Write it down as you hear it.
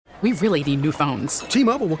We really need new phones.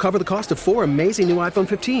 T-Mobile will cover the cost of 4 amazing new iPhone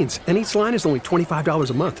 15s, and each line is only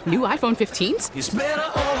 $25 a month. New iPhone 15s? It's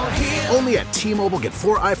better over here. Only at T-Mobile, get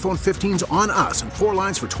 4 iPhone 15s on us and 4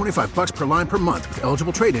 lines for $25 per line per month with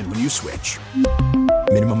eligible trade-in when you switch.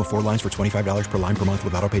 Minimum of 4 lines for $25 per line per month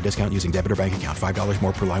with autopay discount using debit or bank account. $5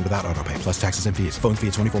 more per line without autopay, plus taxes and fees. Phone fee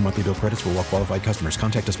at 24 monthly bill credits for well-qualified customers.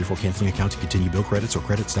 Contact us before canceling account to continue bill credits or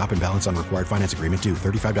credit stop and balance on required finance agreement due.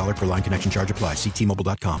 $35 per line connection charge applies. See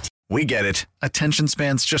T-Mobile.com. We get it. Attention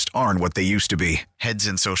spans just aren't what they used to be. Heads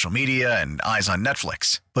in social media and eyes on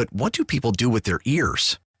Netflix. But what do people do with their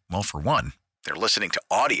ears? Well, for one, they're listening to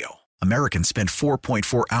audio. Americans spend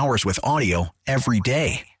 4.4 hours with audio every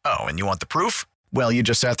day. Oh, and you want the proof? Well, you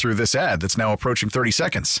just sat through this ad that's now approaching 30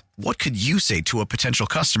 seconds. What could you say to a potential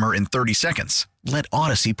customer in 30 seconds? Let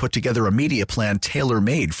Odyssey put together a media plan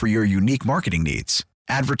tailor-made for your unique marketing needs.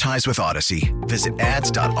 Advertise with Odyssey. Visit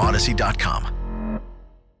ads.odyssey.com.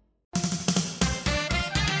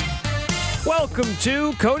 Welcome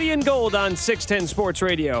to Cody and Gold on 610 Sports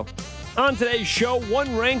Radio. On today's show,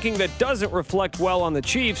 one ranking that doesn't reflect well on the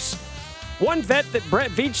Chiefs, one vet that Brett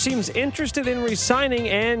Veach seems interested in re-signing,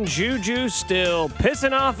 and Juju still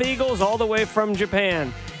pissing off Eagles all the way from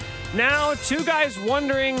Japan. Now, two guys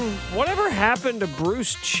wondering whatever happened to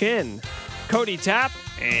Bruce Chin. Cody Tapp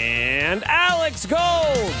and Alex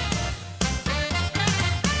Gold.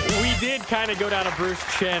 We did kind of go down a Bruce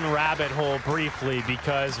Chen rabbit hole briefly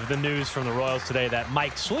because of the news from the Royals today that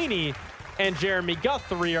Mike Sweeney and Jeremy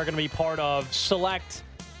Guthrie are going to be part of select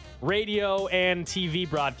radio and TV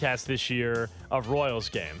broadcasts this year of Royals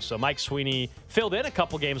games. So Mike Sweeney filled in a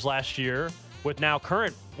couple games last year with now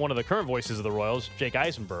one of the current voices of the Royals, Jake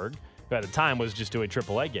Eisenberg, who at the time was just doing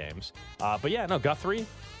AAA games. But yeah, no, Guthrie,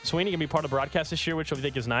 Sweeney going to be part of the broadcast this year, which I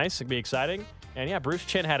think is nice. It'll be exciting. And yeah, Bruce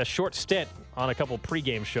Chen had a short stint on a couple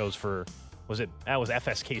pregame shows for, that was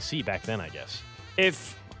FSKC back then, I guess.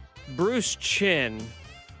 If Bruce Chen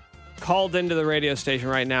called into the radio station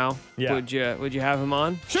right now, would you have him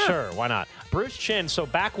on? Sure, why not? Bruce Chen, so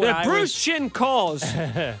back when Bruce Chen calls,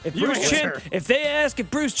 if they ask if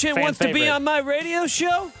Bruce Chen wants to be on my radio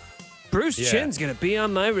show, Bruce Chen's going to be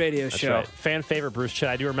on my radio show. Right. Fan favorite Bruce Chen.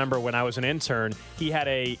 I do remember when I was an intern, he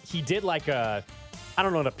did like an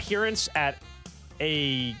appearance at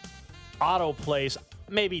a auto place,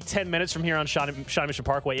 maybe 10 minutes from here on Shawnee Mission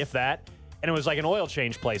Parkway, if that. And it was like an oil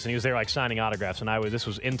change place, and he was there like signing autographs. And this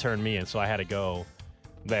was intern me, and so I had to go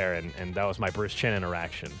there, and that was my Bruce Chen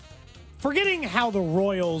interaction. Forgetting how the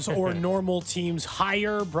Royals or normal teams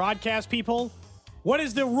hire broadcast people, what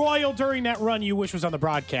is the Royal during that run you wish was on the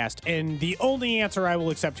broadcast? And the only answer I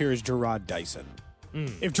will accept here is Gerard Dyson.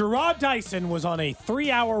 If Gerard Dyson was on a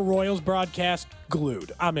 3-hour Royals broadcast,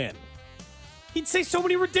 glued, I'm in. He'd say so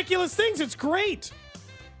many ridiculous things. It's great.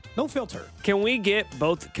 No filter. Can we get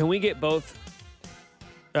both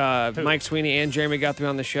Mike Sweeney and Jeremy Guthrie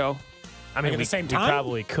on the show? I mean, at the same time? We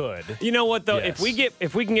probably could. You know what, though? Yes.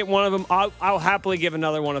 If we can get one of them, I'll happily give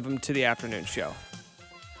another one of them to the afternoon show.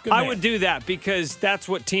 I would do that because that's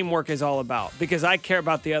what teamwork is all about. Because I care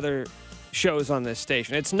about the other shows on this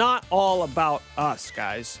station. It's not all about us,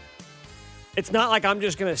 guys. It's not like I'm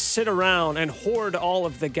just going to sit around and hoard all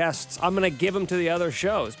of the guests. I'm going to give them to the other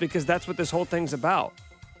shows because that's what this whole thing's about.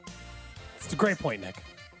 It's a great point, Nick.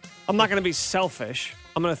 I'm not going to be selfish.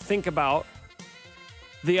 I'm going to think about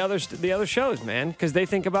the other shows, man, because they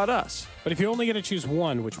think about us. But if you're only going to choose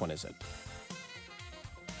one, which one is it?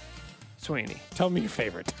 Sweeney. Tell me your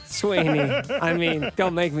favorite. Sweeney. I mean,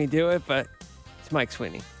 don't make me do it, but it's Mike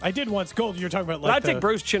Sweeney. I did once. Gold, you're talking about but I'd take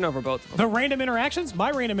Bruce Chin over both of them. The random interactions? My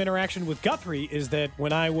random interaction with Guthrie is that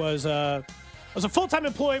when I was a full-time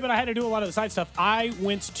employee, but I had to do a lot of the side stuff, I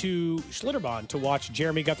went to Schlitterbahn to watch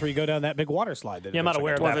Jeremy Guthrie go down that big water slide. I'm not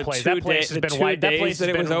aware of that place. That place has been wiped. That place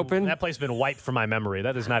was open. That place has been wiped from my memory.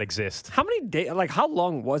 That does not exist. How many days? Like, how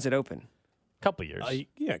long was it open? A couple of years.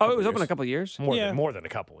 Yeah. It was open a couple of years? More than a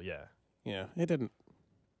couple, yeah. Yeah, it didn't.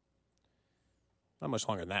 Not much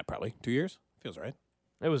longer than that, probably. 2 years? Feels right.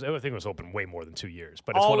 I think it was open way more than 2 years.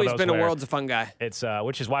 But it's always one of those been a Worlds of Fun guy. It's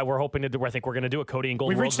which is why we're hoping to do. I think we're going to do a Cody and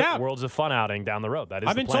Gold Worlds of Fun outing down the road. That is.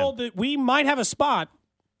 I've been told that we might have a spot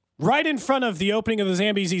right in front of the opening of the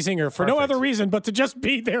Zambezi Zinger for no other reason but to just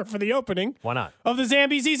be there for the opening. Why not? Of the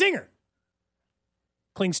Zambezi Zinger.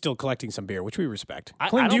 Kling's still collecting some beer, which we respect.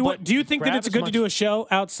 Kling, do you think that it's good to do a show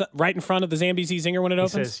outside, right in front of the Zambezi Zinger when it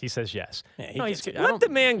opens? He says yes. Yeah, let the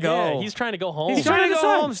man go. Yeah, he's trying to go home. He's trying to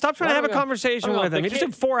go home. Stop trying to have a conversation with him. He just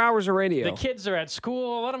did 4 hours of radio. The kids are at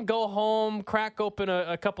school. Let him go home, crack open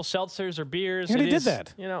a couple seltzers or beers. He already did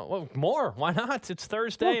that. More. Why not? It's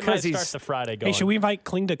Thursday. It might start the Friday going. Hey, should we invite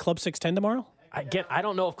Kling to Club 610 tomorrow? I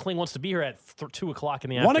don't know if Kling wants to be here at 2 o'clock in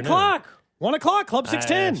the 1 afternoon. 1 o'clock. 1 o'clock, Club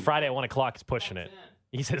 610. It's Friday at 1 o'clock. He's pushing it.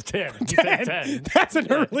 He says 10. He says 10. That's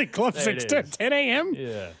an early Club There it 610. is. 10 a.m.?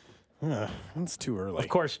 Yeah. That's too early. Of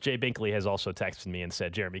course, Jay Binkley has also texted me and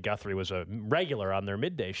said Jeremy Guthrie was a regular on their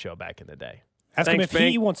midday show back in the day. Ask him Thanks, if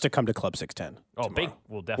he Bink. wants to come to Club 610. Oh, tomorrow. Bink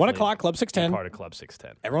will definitely 1 o'clock, Club be 610. part of Club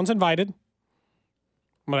 610. Everyone's invited.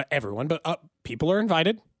 Well, not everyone, but people are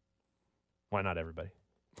invited. Why not everybody?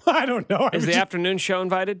 I don't know. Is the afternoon show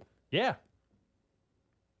invited? Yeah.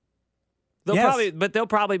 They'll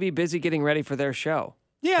probably be busy getting ready for their show,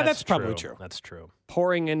 Yeah, that's probably true. That's true.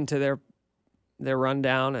 pouring into their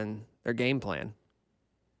rundown and their game plan.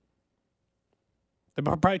 They're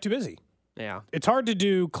probably too busy. Yeah. It's hard to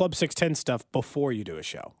do Club 610 stuff before you do a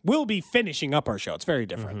show. We'll be finishing up our show. It's very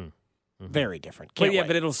different. Very different. Can't wait.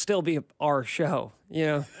 But it'll still be our show, you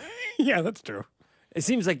know? Yeah, that's true. It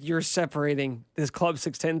seems like you're separating this Club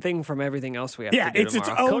 610 thing from everything else we have Yeah, to do it's its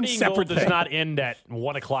tomorrow. own Cody separate Gold does thing. not end at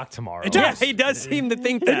 1 o'clock tomorrow. It Yeah, does. he does seem to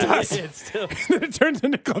think that. It does. It's still, It turns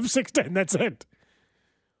into Club 610. That's it.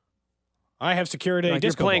 I have secured a Like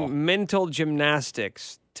you're disco playing ball. mental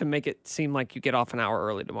gymnastics to make it seem like you get off an hour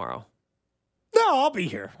early tomorrow. No, I'll be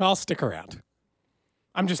here. I'll stick around.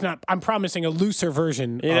 I'm just not. I'm promising a looser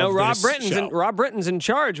version. You know, of Rob this show. Britton's in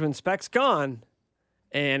charge when Speck's gone,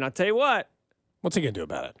 and I'll tell you what, What's he gonna do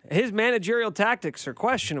about it? his managerial tactics are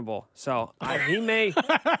questionable. So he may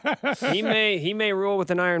rule with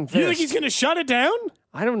an iron fist. You think he's gonna shut it down?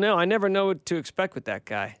 I don't know. I never know what to expect with that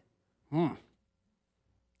guy.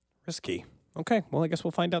 Risky. Okay. Well, I guess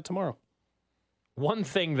we'll find out tomorrow. One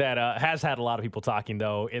thing that has had a lot of people talking,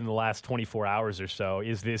 though, in the last 24 hours or so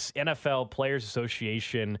is this NFL Players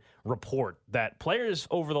Association report that players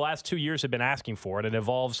over the last 2 years have been asking for. And it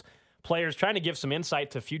involves players trying to give some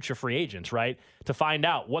insight to future free agents, right? To find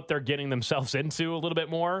out what they're getting themselves into a little bit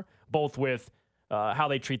more, both with how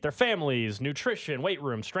they treat their families, nutrition, weight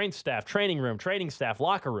room, strength staff, training staff,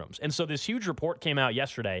 locker rooms. And so this huge report came out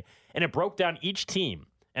yesterday, and it broke down each team.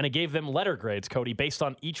 And it gave them letter grades, Cody, based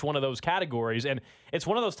on each one of those categories. And it's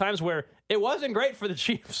one of those times where it wasn't great for the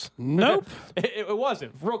Chiefs. Nope. it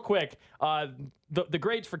wasn't. Real quick, the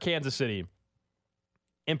grades for Kansas City,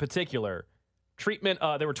 in particular, treatment,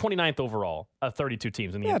 they were 29th overall of 32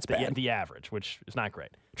 teams in the average, which is not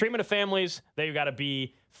great. Treatment of families, they've got to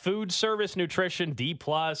be food service, nutrition, D+.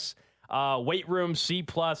 Weight room, C+.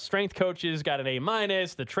 Strength coaches got an A-.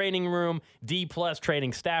 The training room, D+.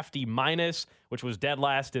 Training staff, D-, which was dead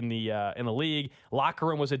last in the league. Locker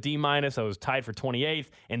room was a D-. That was tied for 28th.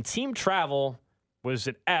 And team travel was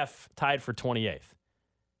an F, tied for 28th.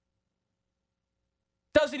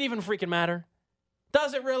 Does it even freaking matter?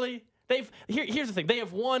 Does it really? Here's the thing. They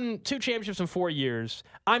have won 2 championships in 4 years.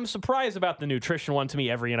 I'm surprised about the nutrition one. To me,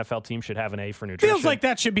 every NFL team should have an A for nutrition. Feels like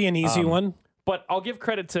that should be an easy one. But I'll give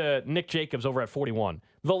credit to Nick Jacobs over at 41.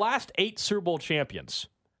 The last 8 Super Bowl champions,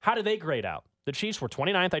 how did they grade out? The Chiefs were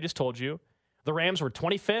 29th, I just told you. The Rams were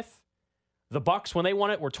 25th. The Bucs, when they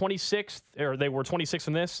won it, were 26th, or they were 26th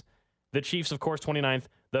in this. The Chiefs, of course, 29th.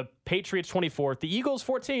 The Patriots, 24th. The Eagles,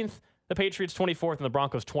 14th. The Patriots, 24th. And the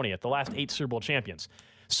Broncos, 20th. The last 8 Super Bowl champions.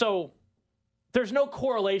 So there's no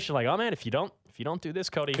correlation like, oh, man, if you don't do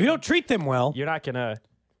this, Cody. If you don't treat them well. You're not going to.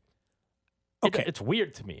 Okay. It's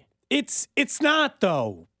weird to me. It's not,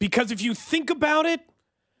 though, because if you think about it,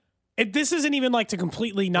 this isn't even like to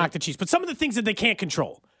completely knock the Chiefs, but some of the things that they can't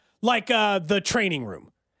control, like the training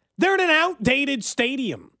room. They're in an outdated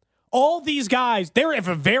stadium. All these guys, they're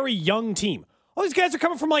a very young team. All these guys are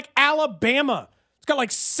coming from like Alabama. It's got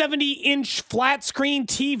like 70-inch flat screen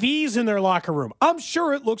TVs in their locker room. I'm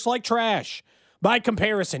sure it looks like trash by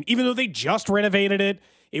comparison. Even though they just renovated it,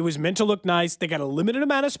 it was meant to look nice. They got a limited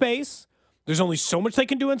amount of space. There's only so much they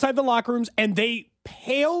can do inside the locker rooms, and they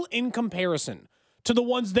pale in comparison to the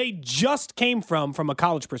ones they just came from a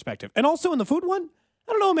college perspective. And also in the food one,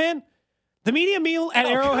 I don't know, man. The media meal at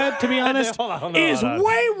Arrowhead, to be honest, is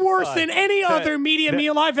way worse than any other media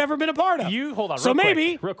meal I've ever been a part of. Hold on, so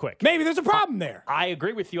real quick, quick. Maybe there's a problem there. I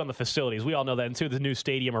agree with you on the facilities. We all know that until the new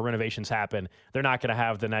stadium or renovations happen, they're not going to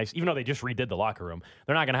have the nice, even though they just redid the locker room,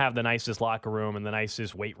 they're not going to have the nicest locker room and the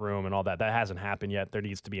nicest weight room and all that. That hasn't happened yet. There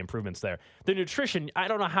needs to be improvements there. The nutrition, I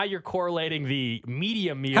don't know how you're correlating the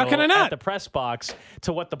media meal at the press box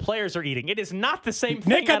to what the players are eating. It is not the same thing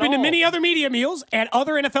Nick, I've been to many other media meals at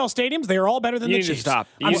other NFL stadiums. They are all better than the Chiefs. Stop.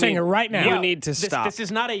 I'm saying it right now. You need to stop. This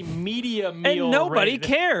is not a media meal. And nobody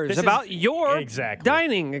cares about your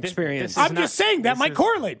dining experience. I'm just saying that might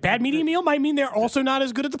correlate. Bad media meal might mean they're also not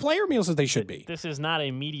as good at the player meals as they should be. This is not a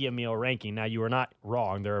media meal ranking. Now, you are not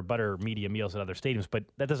wrong. There are better media meals at other stadiums, but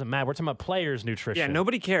that doesn't matter. We're talking about players' nutrition. Yeah,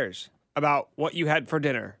 nobody cares. about what you had for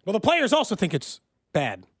dinner. Well, the players also think it's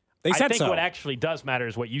bad. They said I think so. what actually does matter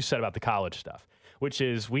is what you said about the college stuff, which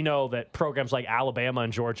is we know that programs like Alabama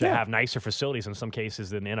and Georgia have nicer facilities in some cases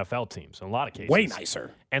than NFL teams, in a lot of cases. Way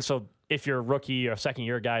nicer. And so if you're a rookie or a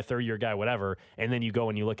second-year guy, third-year guy, whatever, and then you go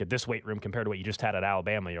and you look at this weight room compared to what you just had at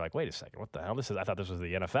Alabama, you're like, wait a second, what the hell? I thought this was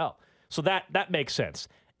the NFL. So that makes sense.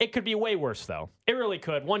 It could be way worse, though. It really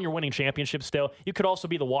could. One, you're winning championships still. You could also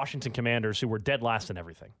be the Washington Commanders, who were dead last in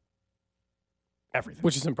everything. Everything.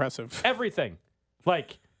 Which is impressive. Everything.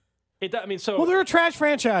 Like, so. Well, they're a trash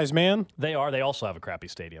franchise, man. They are. They also have a crappy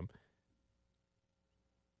stadium.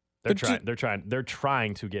 They're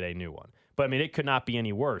trying to get a new one. But, I mean, it could not be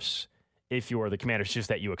any worse if you were the Commanders, just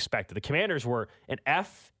that you expected. The Commanders were an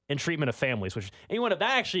F in treatment of families, that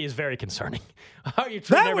actually is very concerning. How are you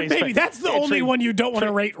treating that's the only one you don't want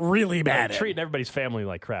to rate really bad. Treating everybody's family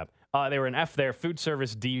like crap. They were an F there. Food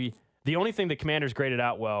service D. The only thing the Commanders graded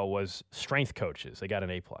out well was strength coaches. They got an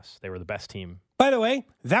A+. They were the best team. By the way,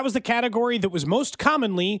 that was the category that was most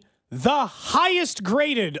commonly the highest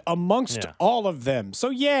graded amongst all of them. So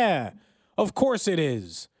yeah, of course it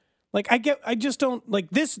is. Like I just don't like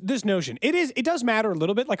this notion. It does matter a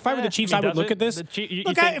little bit. Like if I were the Chiefs, I would look at this.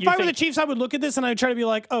 If I were the Chiefs, I would look at this and I'd try to be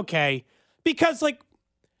like, okay, because like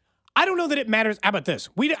I don't know that it matters. How about this?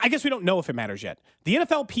 I guess we don't know if it matters yet. The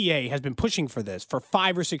NFLPA has been pushing for this for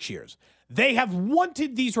 5 or 6 years. They have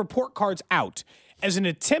wanted these report cards out as an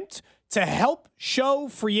attempt to help show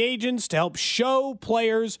free agents, to help show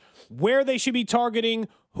players where they should be targeting,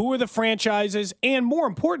 who are the franchises, and more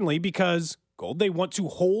importantly, because they want to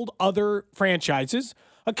hold other franchises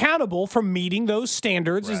accountable for meeting those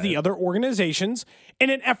standards as the other organizations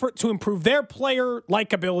in an effort to improve their player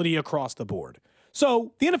likability across the board.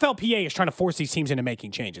 So the NFLPA is trying to force these teams into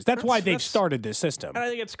making changes. That's why they've started this system. And I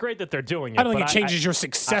think it's great that they're doing it. I don't think it changes your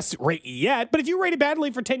success rate yet. But if you rated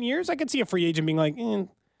badly for 10 years, I could see a free agent being like,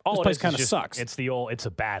 this place kind of sucks. It's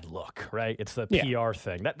a bad look, right? It's the PR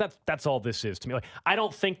thing. That's all this is to me. Like, I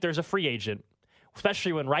don't think there's a free agent,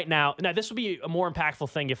 especially when right now this would be a more impactful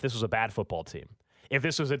thing if this was a bad football team. If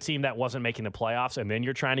this was a team that wasn't making the playoffs and then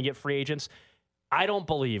you're trying to get free agents. I don't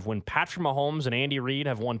believe when Patrick Mahomes and Andy Reid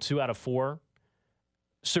have won 2 out of 4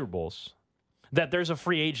 Super Bowls that there's a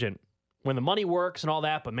free agent when the money works and all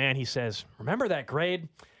that. But man, he says, remember that grade?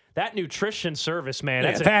 That nutrition service, man.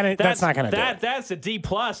 That's not going to do it. That's a D+.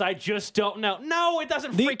 I just don't know. No, it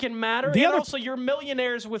doesn't freaking matter. And also, you're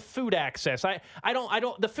millionaires with food access. I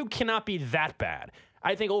don't. The food cannot be that bad.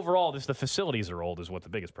 I think overall, the facilities are old is what the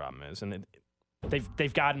biggest problem is, and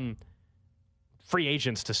they've gotten free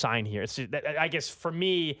agents to sign here. I guess for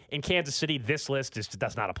me in Kansas City, this list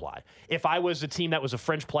does not apply. If I was a team that was a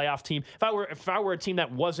fringe playoff team, if I were a team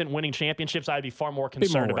that wasn't winning championships, I'd be far more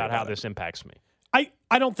concerned about how this impacts me.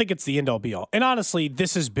 I don't think it's the end-all be-all. And honestly,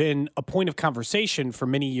 this has been a point of conversation for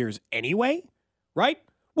many years anyway, right?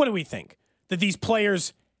 What do we think? That these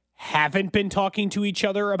players haven't been talking to each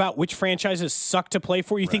other about which franchises suck to play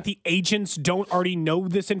for? You think the agents don't already know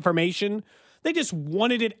this information? They just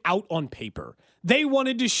wanted it out on paper. They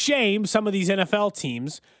wanted to shame some of these NFL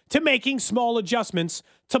teams to making small adjustments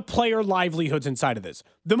to player livelihoods inside of this.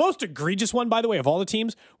 The most egregious one, by the way, of all the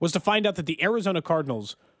teams was to find out that the Arizona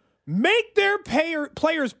Cardinals make their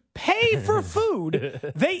players pay for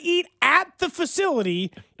food they eat at the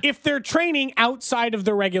facility if they're training outside of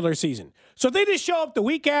the regular season. So if they just show up the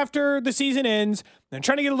week after the season ends, they're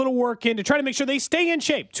trying to get a little work in to try to make sure they stay in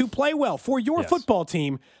shape to play well for your football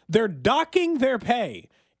team, they're docking their pay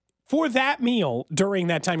for that meal during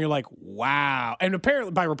that time. You're like, wow. And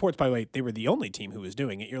apparently, by reports, by the way, they were the only team who was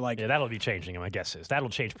doing it. You're like, yeah, that'll be changing, my guess is. That'll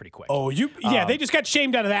change pretty quick. Oh, they just got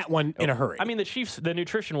shamed out of that one in a hurry. I mean, the Chiefs, the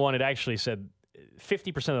nutrition one, it actually said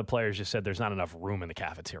 50% of the players just said there's not enough room in the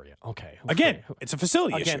cafeteria. Okay. Again, it's a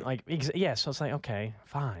facility issue. So it's like, okay,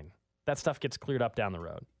 fine. That stuff gets cleared up down the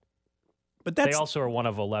road. But they also are one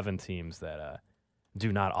of 11 teams that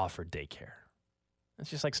do not offer daycare. It's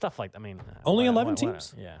just like stuff like, only 11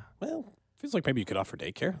 teams? Yeah. Well, feels like maybe you could offer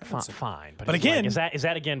daycare. Fine. But again, like, is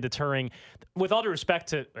that again deterring, with all due respect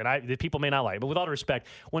to, and the people may not like, but with all due respect,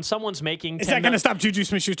 when someone's making is that going to stop Juju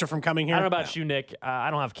Smith-Schuster from coming here? I don't know about you, Nick. I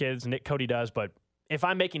don't have kids. Cody does, but if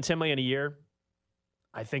I'm making $10 million a year,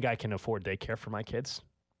 I think I can afford daycare for my kids.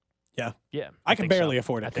 Yeah. Yeah. I can barely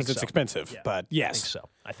afford it because it's expensive. Yeah. But yes. I think so.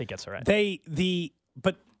 I think that's all right.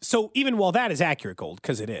 So even while that is accurate, Gold,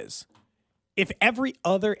 because it is, if every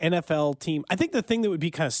other NFL team, I think the thing that would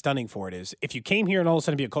be kind of stunning for it is if you came here and all of a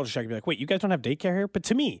sudden be a culture shock, you'd be like, wait, you guys don't have daycare here? But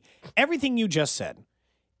to me, everything you just said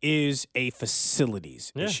is a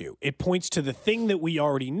facilities issue. It points to the thing that we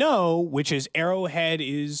already know, which is Arrowhead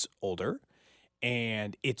is older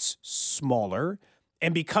and it's smaller.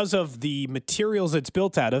 And because of the materials it's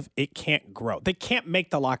built out of, it can't grow. They can't make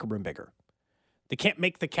the locker room bigger. They can't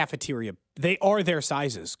make the cafeteria. They are their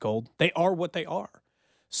sizes, Gold. They are what they are.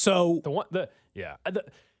 So The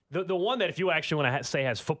one that if you actually want to say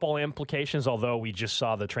has football implications, although we just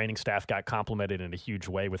saw the training staff got complimented in a huge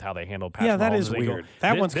way with how they handled Patrick Mahomes. that is weird.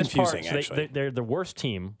 That one's confusing, actually. They're the worst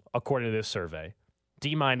team, according to this survey.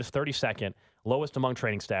 D- 32nd, lowest among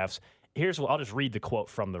training staffs. I'll just read the quote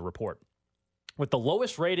from the report. With the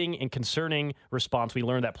lowest rating and concerning response, we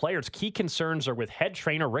learned that players' key concerns are with head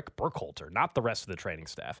trainer Rick Burkhalter, not the rest of the training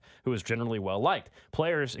staff, who is generally well-liked.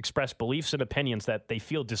 Players express beliefs and opinions that they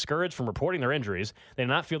feel discouraged from reporting their injuries. They do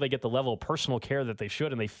not feel they get the level of personal care that they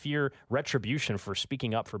should, and they fear retribution for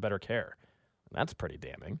speaking up for better care. That's pretty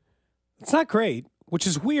damning. It's not great, which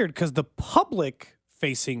is weird because the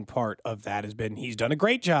public-facing part of that has been he's done a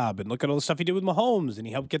great job, and look at all the stuff he did with Mahomes, and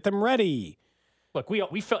he helped get them ready. Look,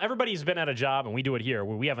 we feel everybody's been at a job, and we do it here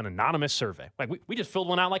where we have an anonymous survey. Like we just filled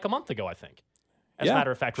one out like a month ago, I think. As a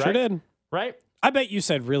matter of fact, right? Sure did. Right? I bet you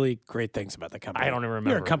said really great things about the company. I don't even remember.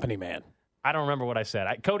 You're a company man. I don't remember what I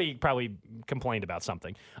said. Cody probably complained about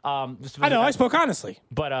something. I know. I spoke honestly.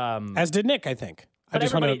 But as did Nick, I think. I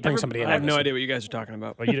just want to bring somebody in. I have no idea what you guys are talking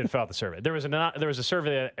about. Well, you didn't fill out the survey. There was a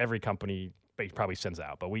survey that every company probably sends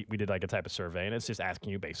out, but we did like a type of survey, and it's just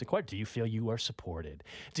asking you basic questions. Do you feel you are supported?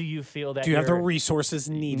 Do you feel that you have the resources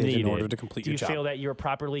needed in order to complete your job? Do you feel that you're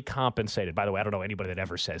properly compensated? By the way, I don't know anybody that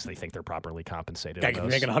ever says they think they're properly compensated. Guy can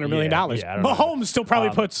make $100 million. Yeah, Mahomes still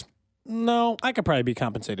probably puts, no, I could probably be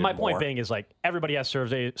compensated My more. point being is like everybody has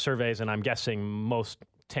surveys, and I'm guessing most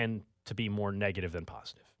tend to be more negative than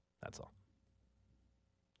positive. That's all.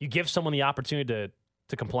 You give someone the opportunity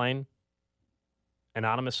to complain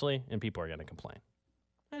anonymously, and people are going to complain.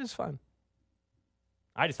 That is fun.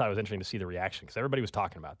 I just thought it was interesting to see the reaction because everybody was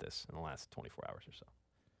talking about this in the last 24 hours or so.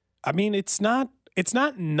 I mean, it's not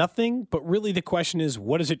nothing, but really the question is,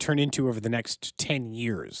 what does it turn into over the next 10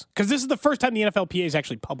 years? Because this is the first time the NFLPA has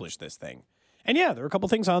actually published this thing. And yeah, there are a couple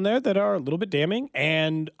things on there that are a little bit damning,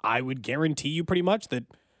 and I would guarantee you pretty much that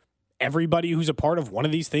everybody who's a part of one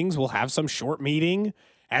of these things will have some short meeting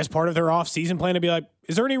as part of their off-season plan to be like,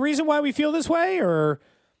 is there any reason why we feel this way? Or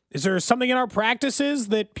is there something in our practices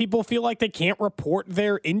that people feel like they can't report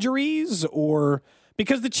their injuries? Or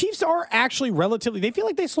because the Chiefs are actually they feel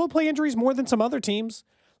like they slow play injuries more than some other teams.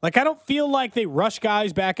 Like, I don't feel like they rush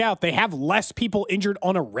guys back out. They have less people injured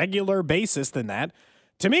on a regular basis than that.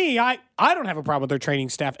 To me, I don't have a problem with their training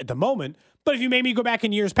staff at the moment. But if you made me go back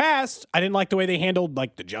in years past, I didn't like the way they handled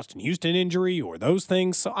like the Justin Houston injury or those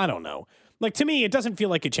things. So I don't know. Like, to me, it doesn't feel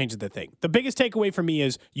like it changes the thing. The biggest takeaway for me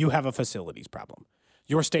is you have a facilities problem.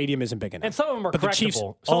 Your stadium isn't big enough. And some of them are but correctable. The Chiefs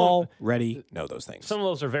already know those things. Some of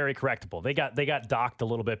those are very correctable. They got docked a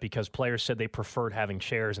little bit because players said they preferred having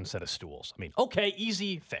chairs instead of stools. I mean, okay,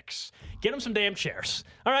 easy fix. Get them some damn chairs.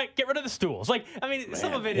 All right, get rid of the stools. Like, I mean,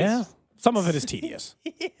 some of it is... Some of it is tedious.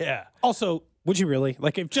 Yeah. Also, would you really?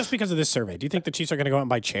 Like, if just because of this survey, do you think the Chiefs are going to go out and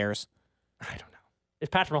buy chairs? I don't know.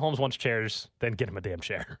 If Patrick Mahomes wants chairs, then get him a damn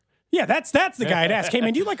chair. Yeah, that's the guy I'd ask. Hey,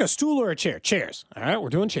 man, do you like a stool or a chair? Chairs. All right, we're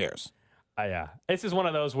doing chairs. Yeah. This is one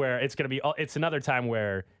of those where it's another time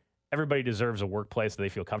where everybody deserves a workplace that they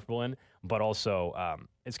feel comfortable in, but also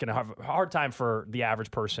it's going to have a hard time for the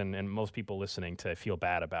average person and most people listening to feel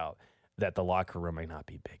bad about that the locker room may not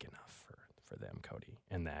be big enough for them, Cody,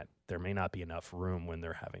 and that there may not be enough room when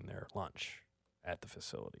they're having their lunch at the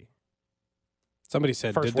facility. Somebody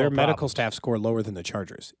said, First did their world medical problems. staff score lower than the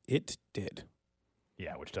Chargers? It did.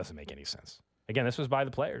 Yeah, which doesn't make any sense. Again, this was by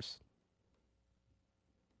the players.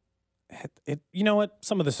 You know what?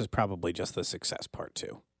 Some of this is probably just the success part,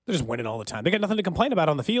 too. They're just winning all the time. They got nothing to complain about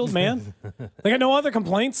on the field, man. They got no other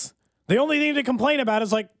complaints. The only thing to complain about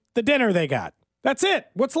is, like, the dinner they got. That's it.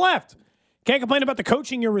 What's left? Can't complain about the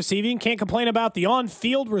coaching you're receiving. Can't complain about the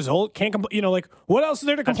on-field result. Can't like, what else is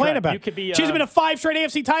there to complain about? You could be, She's been to 5 straight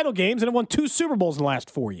AFC title games and have won 2 Super Bowls in the last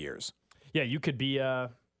 4 years. Yeah, you could be,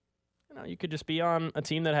 you could just be on a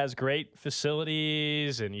team that has great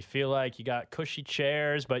facilities and you feel like you got cushy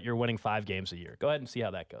chairs, but you're winning 5 games a year. Go ahead and see how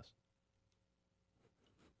that goes.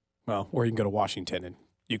 Well, or you can go to Washington and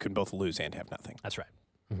you can both lose and have nothing. That's right.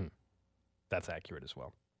 Mm-hmm. That's accurate as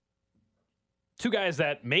well. 2 guys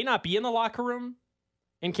that may not be in the locker room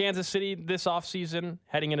in Kansas City this offseason,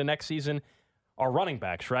 heading into next season, are running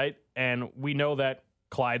backs, right? And we know that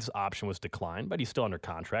Clyde's option was declined, but he's still under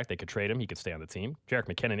contract. They could trade him. He could stay on the team. Jerick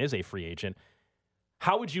McKinnon is a free agent.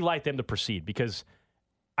 How would you like them to proceed? Because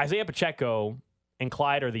Isaiah Pacheco and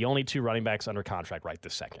Clyde are the only 2 running backs under contract right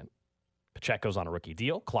this second. Pacheco's on a rookie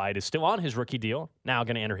deal. Clyde is still on his rookie deal, now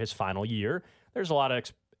going to enter his final year. There's a lot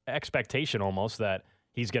of expectation almost that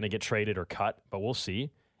he's going to get traded or cut, but we'll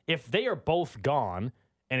see. If they are both gone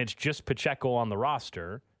and it's just Pacheco on the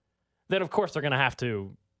roster, then of course they're going to have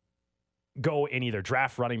to go and either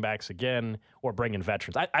draft running backs again or bring in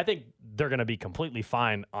veterans. I think they're going to be completely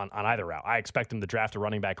fine on either route. I expect them to draft a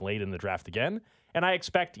running back late in the draft again, and I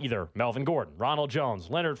expect either Melvin Gordon, Ronald Jones,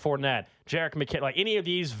 Leonard Fournette, Jerick McKinnon, like any of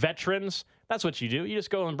these veterans. That's what you do. You just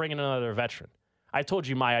go and bring in another veteran. I told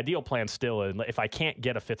you my ideal plan still, if I can't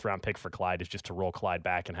get a 5th-round pick for Clyde, is just to roll Clyde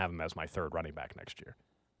back and have him as my 3rd running back next year.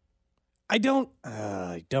 I don't.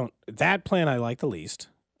 That plan I like the least.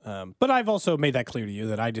 But I've also made that clear to you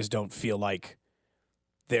that I just don't feel like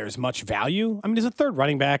there's much value. I mean, as a 3rd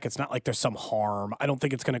running back, it's not like there's some harm. I don't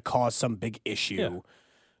think it's going to cause some big issue. Yeah.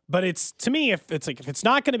 But it's, to me, if it's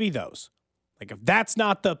not going to be those, like if that's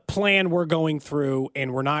not the plan we're going through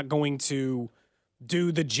and we're not going to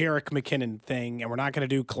do the Jerick McKinnon thing and we're not going to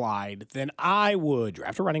do Clyde, then I would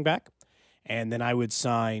draft a running back and then I would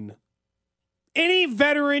sign any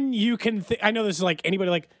veteran you can I know this is like anybody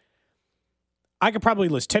like, I could probably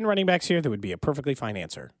list 10 running backs here that would be a perfectly fine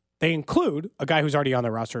answer. They include a guy who's already on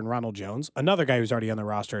the roster in Ronald Jones, another guy who's already on the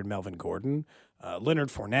roster in Melvin Gordon, Leonard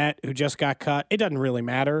Fournette, who just got cut. It doesn't really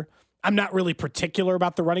matter. I'm not really particular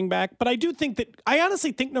about the running back, but I do think that I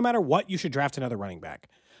honestly think no matter what, you should draft another running back.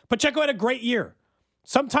 Pacheco had a great year.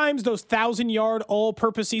 Sometimes those 1,000-yard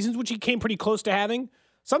all-purpose seasons, which he came pretty close to having,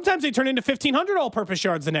 sometimes they turn into 1,500 all-purpose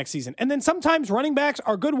yards the next season. And then sometimes running backs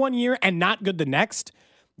are good one year and not good the next.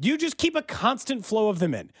 You just keep a constant flow of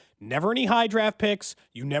them in. Never any high draft picks.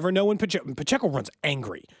 You never know when Pacheco runs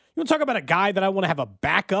angry. You want to talk about a guy that I want to have a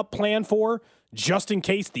backup plan for just in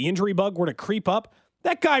case the injury bug were to creep up?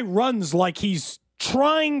 That guy runs like he's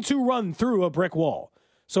trying to run through a brick wall.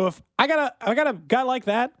 So if I got a guy like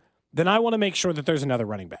that, then I want to make sure that there's another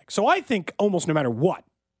running back. So I think almost no matter what,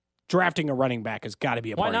 drafting a running back has got to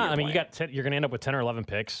be a part of your plan. Why not? I mean, you're going to end up with 10 or 11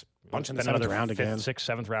 picks. Bunch in the 7th round again. 5th,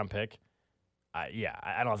 6th, 7th round pick.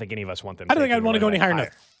 I don't think any of us want them. I don't think I'd want to go any higher than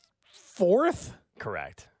 4th.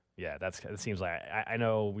 Correct. Yeah, it seems like I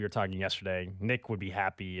know we were talking yesterday. Nick would be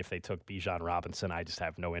happy if they took Bijan Robinson. I just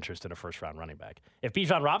have no interest in a 1st-round running back. If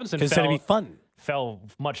Bijan Robinson fell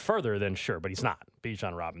much further, then sure, but he's not.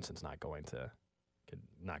 Bijan Robinson's not going to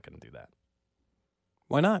do that.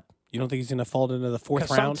 Why not? You don't think he's going to fall into the 4th round?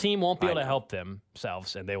 Some team won't be able to help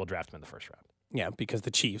themselves, and they will draft him in the 1st round. Yeah, because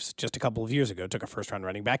the Chiefs, just a couple of years ago, took a 1st-round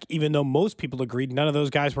running back, even though most people agreed none of those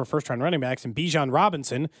guys were 1st-round running backs, and Bijan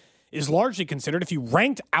Robinson is largely considered, if you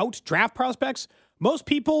ranked out draft prospects, most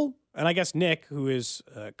people, and I guess Nick, who is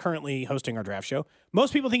currently hosting our draft show,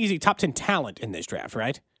 most people think he's a top 10 talent in this draft,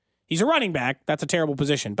 right? He's a running back. That's a terrible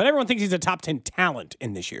position. But everyone thinks he's a top 10 talent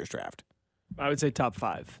in this year's draft. I would say top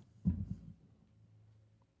 5.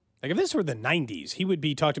 Like, if this were the 90s, he would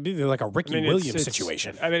be talked about like a Ricky Williams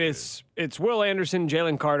situation. I mean, it's Will Anderson,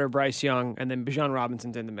 Jalen Carter, Bryce Young, and then Bijan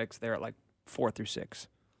Robinson's in the mix there at like 4 through 6.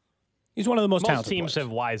 He's one of the most talented teams players.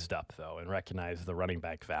 have wised up, though, and recognized the running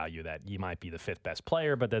back value that you might be the 5th best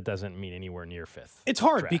player, but that doesn't mean anywhere near 5th. It's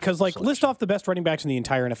hard because, like, list off the best running backs in the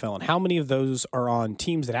entire NFL, and how many of those are on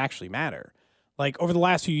teams that actually matter? Like, over the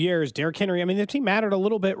last few years, Derrick Henry, I mean, the team mattered a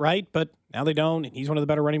little bit, right? But now they don't, and he's one of the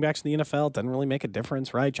better running backs in the NFL. It doesn't really make a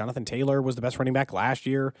difference, right? Jonathan Taylor was the best running back last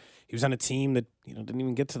year. He was on a team that, didn't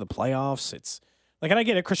even get to the playoffs. It's like, and I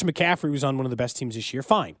get it, Christian McCaffrey was on one of the best teams this year.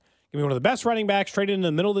 Fine. Give me one of the best running backs, traded in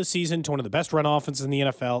the middle of the season to one of the best run offenses in the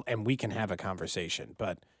NFL, and we can have a conversation.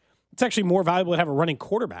 But it's actually more valuable to have a running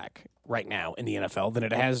quarterback right now in the NFL than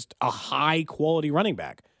it has a high-quality running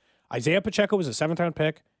back. Isaiah Pacheco was a 7th-round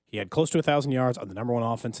pick. He had close to 1,000 yards on the number 1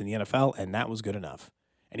 offense in the NFL, and that was good enough.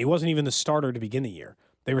 And he wasn't even the starter to begin the year.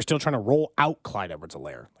 They were still trying to roll out Clyde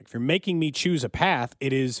Edwards-Helaire. Like, if you're making me choose a path,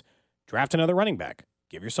 it is draft another running back.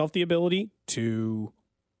 Give yourself the ability to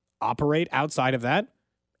operate outside of that,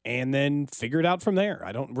 and then figure it out from there.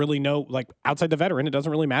 I don't really know, like, outside the veteran, it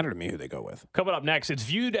doesn't really matter to me who they go with. Coming up next, it's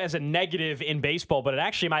viewed as a negative in baseball, but it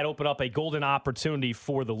actually might open up a golden opportunity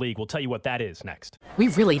for the league. We'll tell you what that is next. We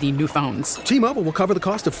really need new phones. T-Mobile will cover the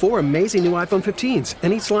cost of 4 amazing new iPhone 15s,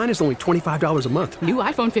 and each line is only $25 a month. New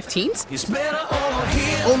iPhone 15s? It's better over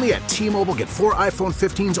here. Only at T-Mobile, get 4 iPhone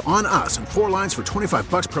 15s on us and 4 lines for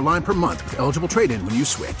 $25 per line per month with eligible trade-in when you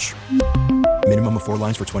switch. Minimum of 4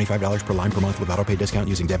 lines for $25 per line per month with autopay discount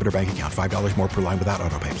using debit or bank account. $5 more per line without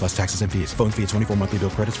autopay, plus taxes and fees. Phone fee at 24 monthly bill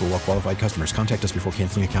credits for well-qualified customers. Contact us before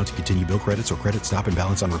canceling account to continue bill credits or credit stop and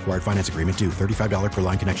balance on required finance agreement due. $35 per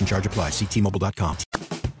line connection charge applies. See T-Mobile.com.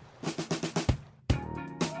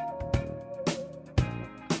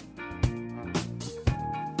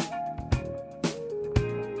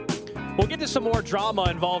 We'll get to some more drama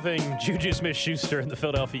involving Juju Smith-Schuster and the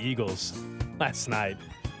Philadelphia Eagles last night.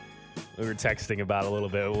 we were texting about a little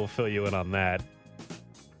bit. We'll fill you in on that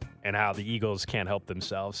and how the Eagles can't help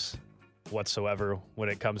themselves whatsoever when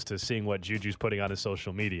it comes to seeing what Juju's putting on his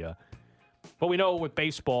social media. But we know with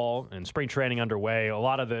baseball and spring training underway, a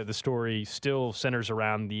lot of the story still centers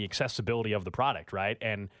around the accessibility of the product, right?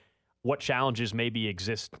 And what challenges maybe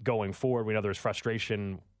exist going forward. We know there's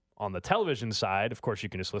frustration on the television side. Of course, you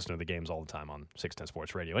can just listen to the games all the time on 610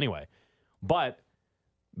 Sports Radio anyway. But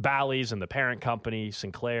Bally's and the parent company,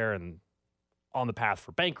 Sinclair, and on the path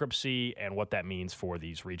for bankruptcy and what that means for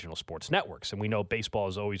these regional sports networks. And we know baseball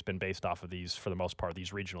has always been based off of these, for the most part,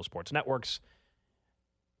 these regional sports networks.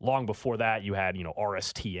 Long before that, you had,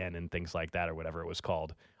 RSTN and things like that, or whatever it was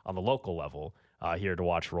called, on the local level here to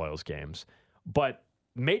watch Royals games. But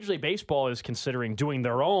Major League Baseball is considering doing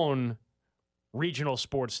their own regional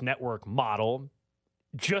sports network model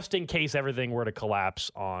just in case everything were to collapse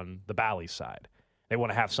on the Bally's side. They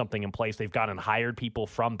want to have something in place. They've gone and hired people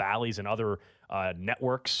from Bally's and other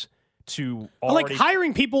networks to already... like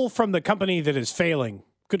hiring people from the company that is failing.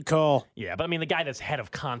 Good call. Yeah, but I mean, the guy that's head of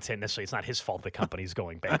content, necessarily, it's not his fault the company's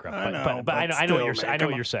going bankrupt. I know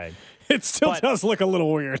what you're saying. It still does look a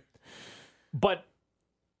little weird. But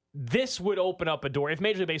this would open up a door. If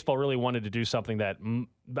Major League Baseball really wanted to do something that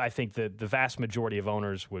I think the vast majority of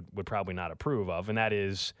owners would probably not approve of, and that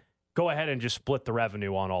is go ahead and just split the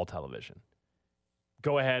revenue on all television.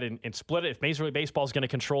 Go ahead and split it. If Major League Baseball is going to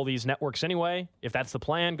control these networks anyway, if that's the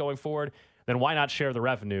plan going forward, then why not share the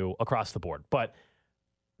revenue across the board? But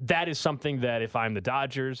that is something that if I'm the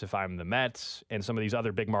Dodgers, if I'm the Mets, and some of these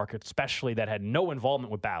other big markets, especially that had no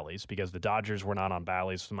involvement with Bally's, because the Dodgers were not on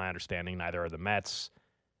Bally's, from my understanding, neither are the Mets.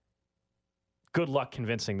 Good luck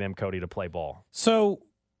convincing them, Cody, to play ball. So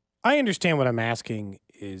I understand what I'm asking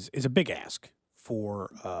is a big ask for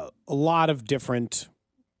a lot of different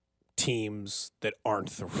teams that aren't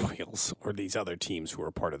the Royals or these other teams who are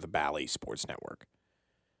part of the Bally Sports Network.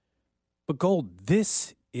 But Gold,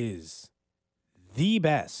 this is the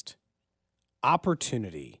best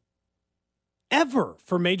opportunity ever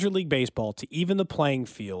for Major League Baseball to even the playing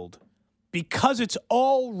field because it's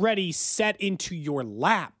already set into your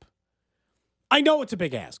lap. I know it's a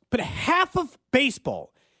big ask, but half of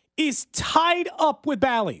baseball is tied up with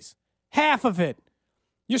Bally's. Half of it.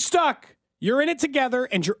 You're stuck. You're in it together,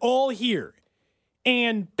 and you're all here.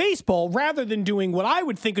 And baseball, rather than doing what I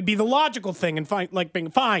would think would be the logical thing and being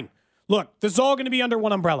fine, look, this is all going to be under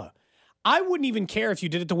one umbrella. I wouldn't even care if you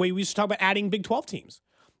did it the way we used to talk about adding Big 12 teams,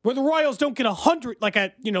 where the Royals don't get 100,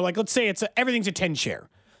 let's say everything's a 10 share.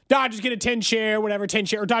 Dodgers get a 10 share, whatever, 10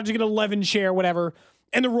 share, or Dodgers get an 11 share, whatever.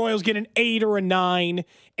 And the Royals get an 8 or a 9,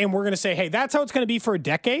 and we're going to say, hey, that's how it's going to be for a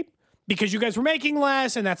decade because you guys were making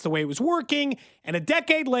less, and that's the way it was working. And a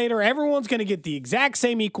decade later, everyone's going to get the exact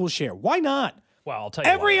same equal share. Why not? Well, I'll tell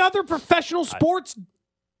you Every other professional sports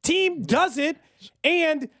team does it,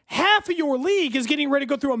 and half of your league is getting ready to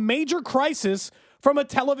go through a major crisis from a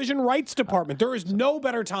television rights department. There is no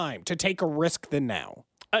better time to take a risk than now.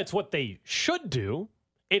 It's what they should do.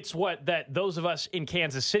 It's what that those of us in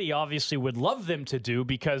Kansas City obviously would love them to do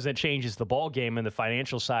because it changes the ball game and the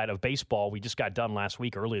financial side of baseball. We just got done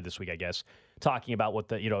earlier this week, I guess, talking about what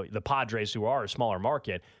the Padres, who are a smaller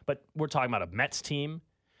market, but we're talking about a Mets team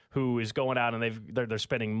who is going out and they're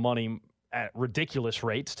spending money at ridiculous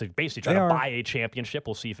rates to basically try to buy a championship.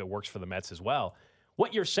 We'll see if it works for the Mets as well.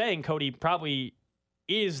 What you're saying, Cody, probably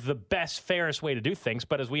is the best, fairest way to do things,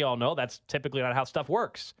 but as we all know, that's typically not how stuff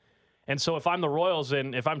works. And so if I'm the Royals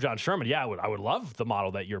and if I'm John Sherman, yeah, I would love the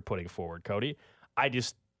model that you're putting forward, Cody. You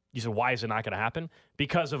said, why is it not going to happen?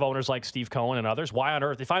 Because of owners like Steve Cohen and others. Why on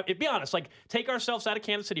earth? Be honest, take ourselves out of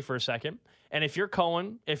Kansas City for a second. And if you're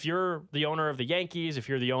Cohen, if you're the owner of the Yankees, if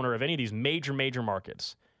you're the owner of any of these major, major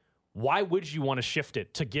markets, why would you want to shift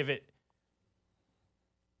it to give it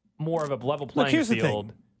more of a level playing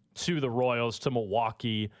field to the Royals, to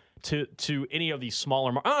Milwaukee, to any of these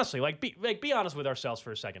smaller honestly, be honest with ourselves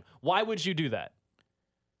for a second. Why would you do that?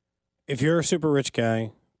 If you're a super rich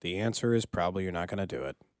guy, the answer is probably you're not going to do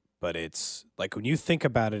it. But it's like when you think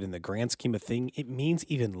about it in the grand scheme of things, it means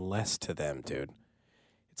even less to them, dude.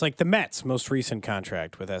 It's like the Mets' most recent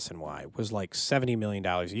contract with SNY was like $70 million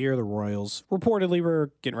a year. The Royals reportedly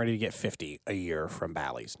were getting ready to get $50 a year from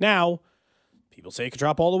Bally's. Now, people say it could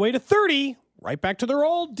drop all the way to $30, right back to their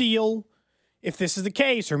old deal. If this is the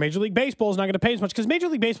case, or Major League Baseball is not going to pay as much, because Major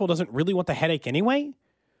League Baseball doesn't really want the headache anyway.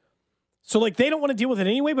 So, they don't want to deal with it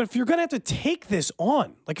anyway, but if you're going to have to take this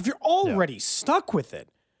on, if you're already stuck with it,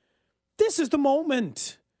 this is the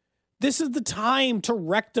moment. This is the time to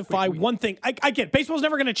rectify one thing. I get baseball's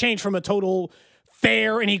never going to change from a total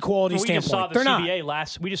fair and equality We just saw standpoint. the They're not.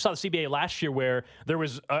 CBA we just saw the CBA last year where there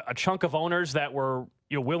was a chunk of owners that were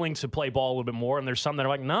willing to play ball a little bit more, and there's some that are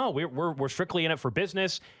like, no, we're strictly in it for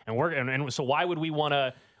business, and so why would we want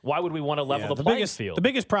to level the playing field? The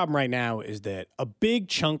biggest problem right now is that a big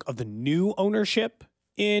chunk of the new ownership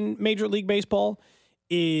in Major League Baseball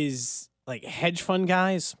is like hedge fund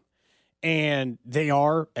guys. And they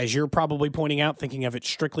are, as you're probably pointing out, thinking of it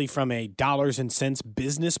strictly from a dollars and cents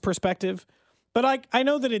business perspective. But I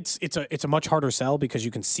know that it's a much harder sell because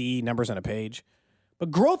you can see numbers on a page.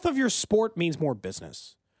 But growth of your sport means more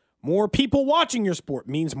business. More people watching your sport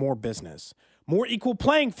means more business. More equal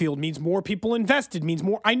playing field means more people invested, means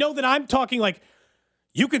more. I know that I'm talking like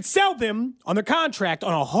you could sell them on their contract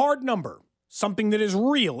on a hard number, something that is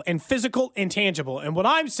real and physical and tangible. And what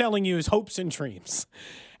I'm selling you is hopes and dreams.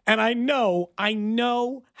 And I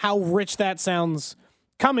know how rich that sounds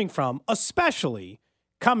coming from, especially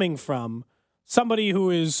coming from somebody who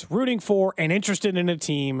is rooting for and interested in a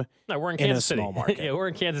team we're in a Kansas City. small market. Yeah, we're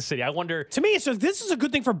in Kansas City. I wonder. To me, it's just, this is a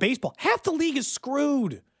good thing for baseball. Half the league is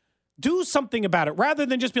screwed. Do something about it rather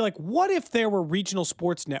than just be like, what if there were regional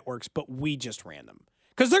sports networks, but we just ran them?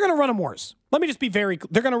 Because they're going to run them worse. Let me just be they're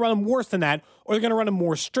going to run them worse than that, or they're going to run them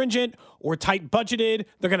more stringent or tight budgeted.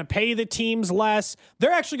 They're going to pay the teams less.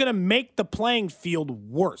 They're actually going to make the playing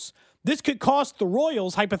field worse. This could cost the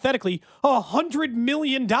Royals, hypothetically, $100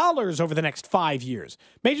 million over the next 5 years.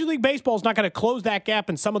 Major League Baseball is not going to close that gap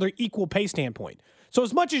in some other equal pay standpoint. So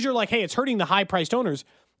as much as you're like, hey, it's hurting the high-priced owners,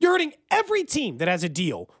 you're hurting every team that has a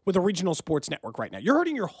deal with a regional sports network right now. You're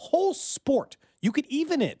hurting your whole sport. You could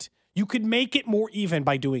even it. You could make it more even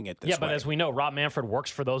by doing it this way. Yeah, but as we know, Rob Manfred works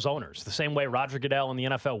for those owners, the same way Roger Goodell in the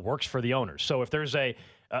NFL works for the owners. So if there's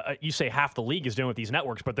you say half the league is doing with these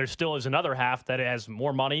networks, but there still is another half that has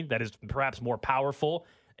more money, that is perhaps more powerful,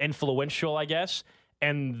 influential, I guess.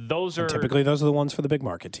 And those are typically those are the ones for the big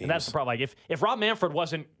market teams. And that's the problem. Like if Rob Manfred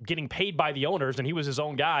wasn't getting paid by the owners and he was his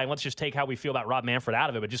own guy, and let's just take how we feel about Rob Manfred out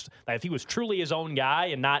of it, but just if he was truly his own guy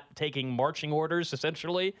and not taking marching orders,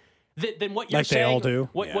 essentially. Then what you're like saying, they all do.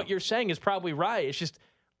 What you're saying is probably right. It's just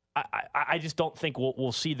I just don't think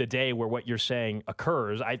we'll see the day where what you're saying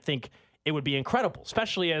occurs. I think it would be incredible,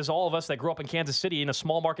 especially as all of us that grew up in Kansas City in a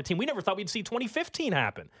small market team, we never thought we'd see 2015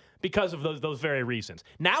 happen because of those very reasons.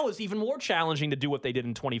 Now it's even more challenging to do what they did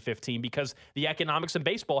in 2015 because the economics in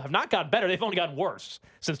baseball have not gotten better. They've only gotten worse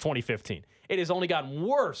since 2015. It has only gotten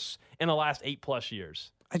worse in the last 8+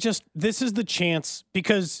 years. This is the chance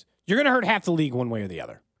because you're going to hurt half the league one way or the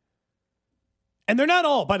other. And they're not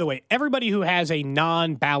all, by the way, everybody who has a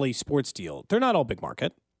non-Bally sports deal, they're not all big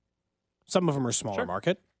market. Some of them are smaller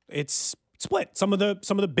market. It's split. Some of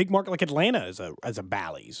the big market, like Atlanta, is a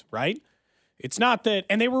Bally's, right? It's not that,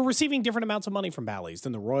 and they were receiving different amounts of money from Bally's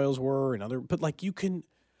than the Royals were, and other. But like you can,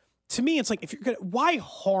 to me, it's like if you're gonna, why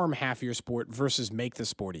harm half your sport versus make the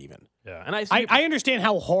sport even? Yeah, and I understand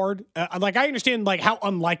how hard, I understand like how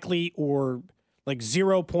unlikely or like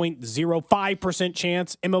 0.05%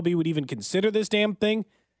 chance MLB would even consider this damn thing.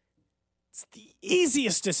 It's the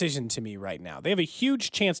easiest decision to me right now. They have a huge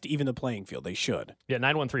chance to even the playing field. They should. Yeah,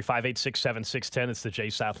 913-586-7610. It's the Jay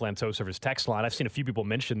Southland Tow Service text line. I've seen a few people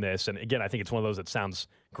mention this, and again, I think it's one of those that sounds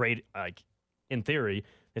great, like in theory.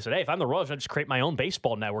 They said, hey, if I'm the Royals, I'll just create my own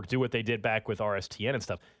baseball network, do what they did back with RSTN and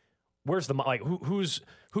stuff. Where's the like? Who's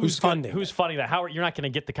funding? Who's funding that? How you're not going to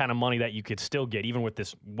get the kind of money that you could still get even with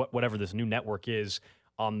this whatever this new network is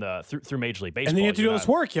on the through Major League Baseball. And then you have to do all this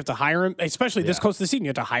work. You have to hire them, especially this close to the season. You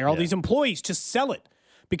have to hire all these employees to sell it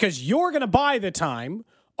because you're going to buy the time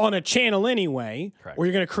on a channel anyway, or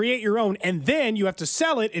you're going to create your own, and then you have to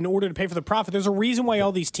sell it in order to pay for the profit. There's a reason why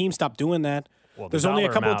all these teams stopped doing that. Well, there's only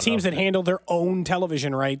a couple of teams that handle their own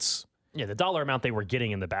television rights. Yeah, the dollar amount they were getting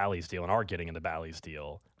in the Bally's deal and are getting in the Bally's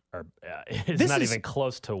deal is not even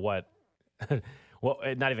close to what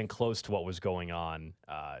not even close to what was going on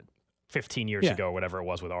 15 years ago or whatever it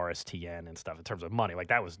was with RSTN and stuff in terms of money.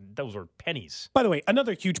 Like those were pennies. By the way,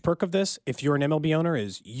 another huge perk of this, if you're an MLB owner,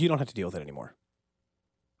 is you don't have to deal with it anymore.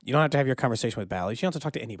 You don't have to have your conversation with Bally's. You don't have to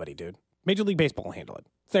talk to anybody, dude. Major League Baseball will handle it.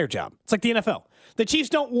 It's their job. It's like the NFL. The Chiefs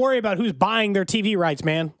don't worry about who's buying their TV rights,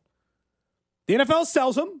 man. The NFL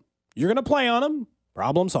sells them. You're going to play on them.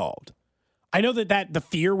 Problem solved. I know that the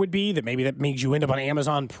fear would be that maybe that makes you end up on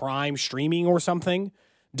Amazon Prime streaming or something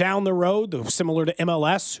down the road, similar to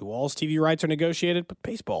MLS, who all's TV rights are negotiated. But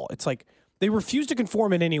baseball, it's like they refuse to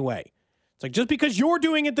conform in any way. It's like just because you're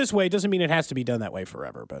doing it this way doesn't mean it has to be done that way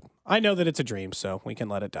forever. But I know that it's a dream, so we can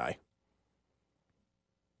let it die.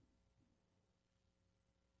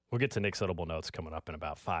 We'll get to Nick's Audible Notes coming up in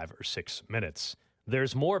about 5 or 6 minutes.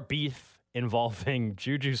 There's more beef involving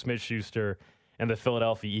Juju Smith-Schuster and the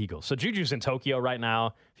Philadelphia Eagles. So Juju's in Tokyo right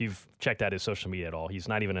now. If you've checked out his social media at all, he's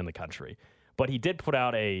not even in the country. But he did put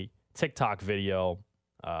out a TikTok video.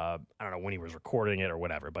 I don't know when he was recording it or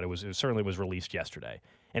whatever, but it certainly was released yesterday.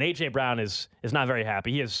 And A.J. Brown is not very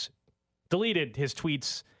happy. He has deleted his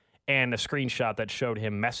tweets and a screenshot that showed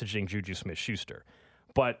him messaging Juju Smith-Schuster.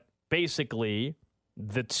 But basically,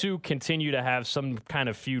 the two continue to have some kind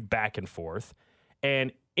of feud back and forth.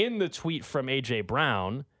 And in the tweet from A.J.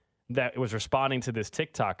 Brown that was responding to this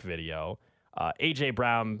TikTok video, A.J.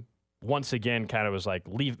 Brown once again kind of was like,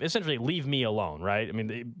 leave me alone, right? I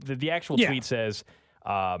mean, the actual tweet says,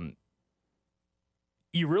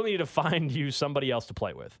 you really need to find you somebody else to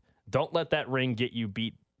play with. Don't let that ring get you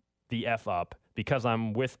beat the F up because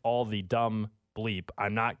I'm with all the dumb bleep.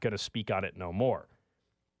 I'm not going to speak on it no more.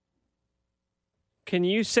 Can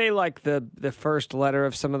you say like the first letter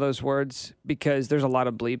of some of those words? Because there's a lot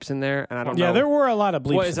of bleeps in there, and I don't know. Yeah, there were a lot of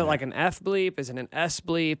bleeps. What is it, there. like an F bleep? Is it an S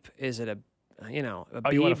bleep? Is it a B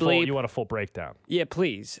bleep? You want a full breakdown? Yeah,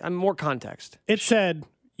 please. I'm more context. It said,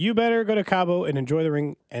 "You better go to Cabo and enjoy the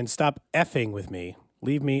ring and stop effing with me.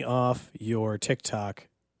 Leave me off your TikTok,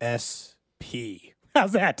 SP."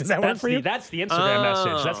 How's that? Does that work for you? That's the Instagram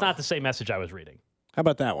message. That's not the same message I was reading. How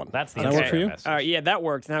about that one? That's the Does that work for you? message. All right, yeah, that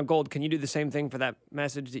worked. Now, Gold, can you do the same thing for that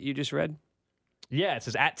message that you just read? Yeah, it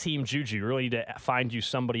says, at Team Juju, you really need to find you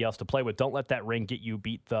somebody else to play with. Don't let that ring get you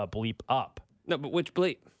beat the bleep up. No, but which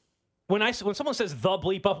bleep? When someone says the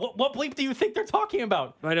bleep up, what bleep do you think they're talking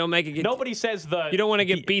about? I don't make it. Nobody says the. You don't want to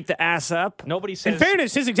get beat the ass up. Nobody says. In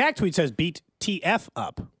fairness, his exact tweet says beat TF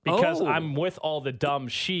up. Because I'm with all the dumb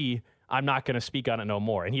I'm not going to speak on it no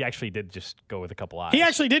more. And he actually did just go with a couple eyes. He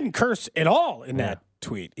actually didn't curse at all in that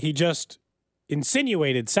tweet. He just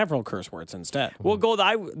insinuated several curse words instead. Well, Gold,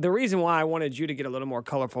 the reason why I wanted you to get a little more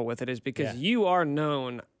colorful with it is because you are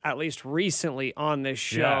known, at least recently on this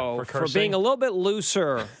show, for being a little bit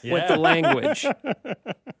looser with the language.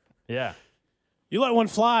 Yeah. You let one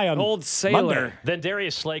fly on Old Sailor. Monday. Then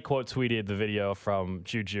Darius Slay quote tweeted the video from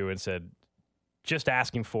Juju and said, just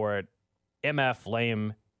asking for it, MF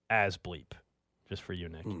lame as bleep. Just for you,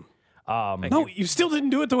 Nick. No, you still didn't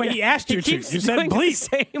do it the way he asked you to. You said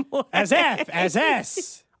bleep. As F, as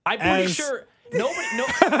S. I'm pretty sure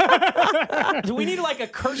nobody. Do we need like a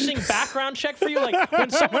cursing background check for you? Like when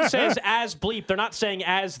someone says as bleep, they're not saying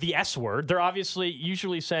as the S word. They're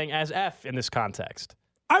usually saying as F in this context.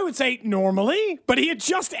 I would say normally, but he had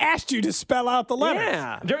just asked you to spell out the letters.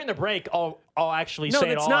 Yeah. During the break, I'll actually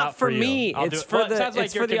say it all not out for you. me. It's for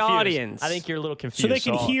the audience. I think you're a little confused. So they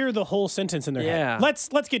can hear the whole sentence in their head. Let's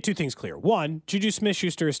get two things clear. One, Juju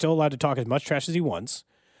Smith-Schuster is still allowed to talk as much trash as he wants.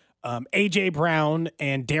 A.J. Brown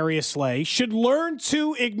and Darius Slay should learn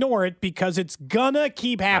to ignore it because it's gonna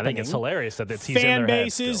keep happening. I think it's hilarious that he's fan in their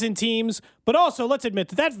bases and teams. But also, let's admit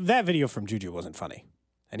that video from Juju wasn't funny.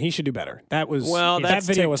 And he should do better. That that's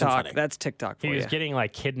video TikTok. wasn't funny. That's TikTok for He you. was getting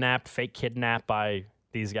like fake kidnapped by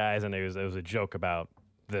these guys, and it was a joke about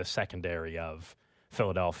the secondary of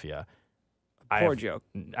Philadelphia. Poor joke.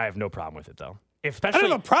 I have no problem with it though. I don't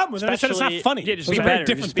have a problem with it. I said it's not funny. Yeah, just Those be are very better.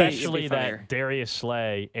 different Just be- things. Especially It'd be funnier. that Darius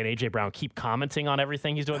Slay and A.J. Brown keep commenting on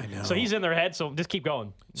everything he's doing. So he's in their head, so just keep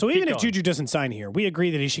going. So Keep even if going. Juju doesn't sign here, we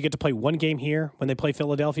agree that he should get to play one game here when they play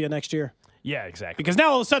Philadelphia next year? Yeah, exactly. Because now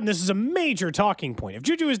all of a sudden this is a major talking point. If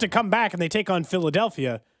Juju is to come back and they take on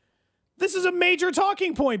Philadelphia, this is a major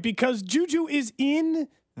talking point because Juju is in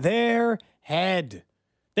their head.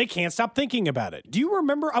 They can't stop thinking about it. Do you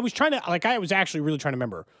remember? I was actually really trying to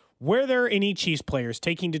remember. Were there any Chiefs players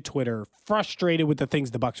taking to Twitter frustrated with the things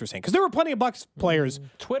the Bucs were saying? Because there were plenty of Bucs players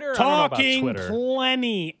Twitter, I don't know about talking Twitter.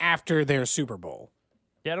 plenty after their Super Bowl.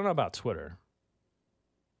 Yeah, I don't know about Twitter.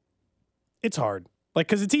 It's hard. Like,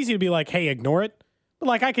 because it's easy to be like, hey, ignore it. But,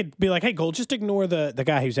 like, I could be like, hey, Gold, just ignore the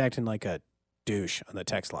guy who's acting like a douche on the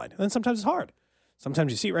text line. And then sometimes it's hard.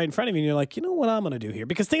 Sometimes you see it right in front of you and you're like, you know what I'm going to do here?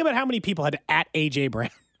 Because think about how many people had to at A.J.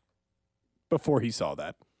 Brown before he saw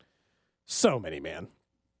that. So many, man.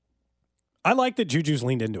 I like that Juju's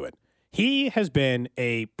leaned into it. He has been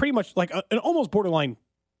a pretty much like an almost borderline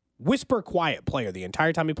whisper quiet player the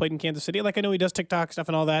entire time he played in Kansas City. Like, I know he does TikTok stuff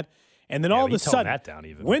and all that. And then all of a sudden, that down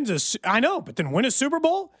even. win a Super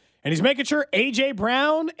Bowl, and he's making sure A.J.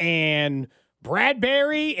 Brown and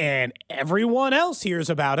Bradbury and everyone else hears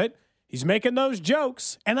about it. He's making those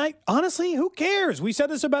jokes. And honestly, who cares? We said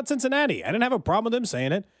this about Cincinnati. I didn't have a problem with them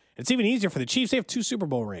saying it. It's even easier for the Chiefs. They have 2 Super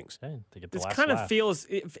Bowl rings. This kind of feels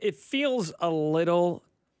it feels a little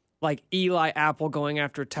like Eli Apple going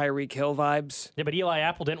after Tyreek Hill vibes. Yeah, but Eli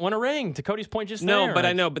Apple didn't win a ring. To Cody's point just No, there. but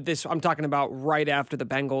I know. But this, I'm talking about right after the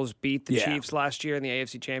Bengals beat the Yeah. Chiefs last year in the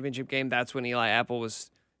AFC Championship game. That's when Eli Apple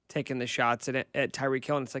was taking the shots at Tyreek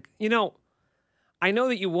Hill. And it's like, I know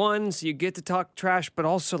that you won, so you get to talk trash, but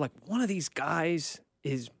also, like, one of these guys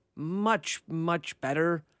is much, much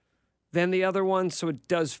better than the other one, so it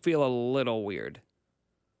does feel a little weird.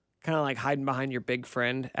 Kind of like hiding behind your big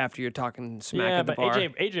friend after you're talking smack at the bar. Yeah,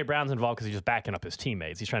 but AJ Brown's involved because he's just backing up his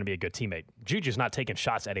teammates. He's trying to be a good teammate. Juju's not taking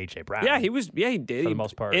shots at AJ Brown. Yeah, he was. Yeah, he did. For the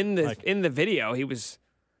most part. In the video,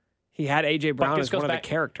 he had AJ Brown as one of the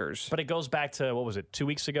characters. But it goes back to, what was it, 2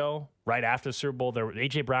 weeks ago? Right after the Super Bowl,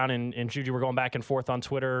 AJ Brown and Juju were going back and forth on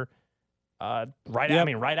Twitter. Right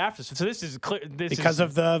after. So this is clear. Because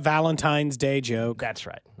of the Valentine's Day joke. That's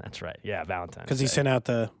right. Yeah, Valentine's Because Day. he sent out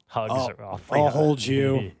the hugs. I'll hold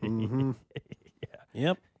you. Mm-hmm. Yeah.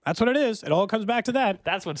 Yep. That's what it is. It all comes back to that.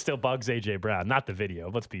 That's what still bugs AJ Brown, not the video.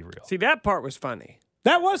 Let's be real. See, that part was funny.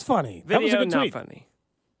 That was funny. Video, that was a good tweet. not funny.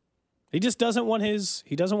 He just doesn't want his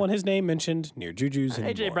name mentioned near Juju's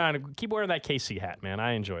anymore. AJ Brown, keep wearing that KC hat, man.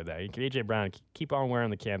 I enjoyed that. AJ Brown, keep on wearing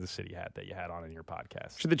the Kansas City hat that you had on in your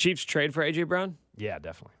podcast. Should the Chiefs trade for AJ Brown? Yeah,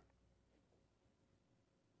 definitely.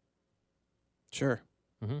 Sure.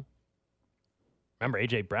 Mm-hmm. Remember,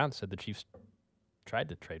 AJ Brown said the Chiefs tried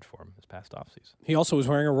to trade for him this past offseason. He also was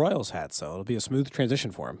wearing a Royals hat, so it'll be a smooth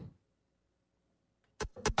transition for him.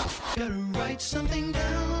 Gotta write something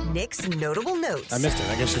down. Nick's notable notes. I missed it.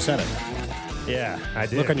 I guess you said it. Yeah, I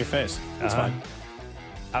did. Look on your face. That's fine.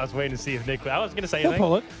 I was waiting to see if Nick. I wasn't going to say He'll anything.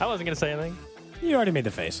 pull it. I wasn't going to say anything. You already made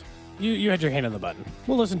the face. You had your hand on the button.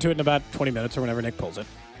 We'll listen to it in about 20 minutes or whenever Nick pulls it.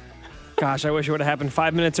 Gosh, I wish it would have happened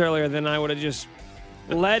 5 minutes earlier. Then I would have just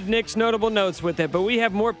led Nick's notable notes with it. But we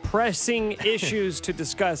have more pressing issues to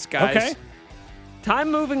discuss, guys. Okay.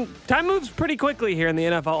 Time moves pretty quickly here in the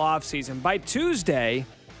NFL offseason. By Tuesday,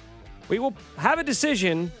 we will have a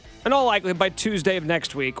decision. In all likelihood, by Tuesday of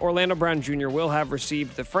next week, Orlando Brown Jr. will have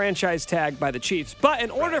received the franchise tag by the Chiefs. But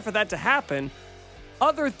in order for that to happen,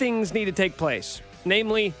 other things need to take place.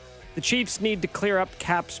 Namely, the Chiefs need to clear up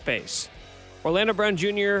cap space. Orlando Brown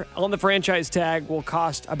Jr. on the franchise tag will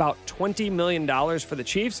cost about $20 million for the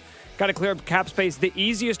Chiefs. Got to clear up cap space. The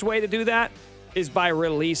easiest way to do that is by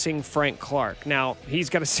releasing Frank Clark. Now, he's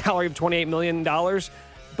got a salary of $28 million,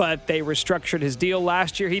 but they restructured his deal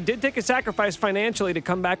last year. He did take a sacrifice financially to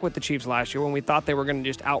come back with the Chiefs last year when we thought they were going to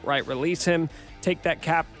just outright release him, take that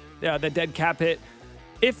the dead cap hit.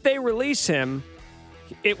 If they release him,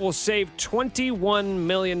 it will save $21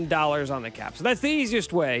 million on the cap. So that's the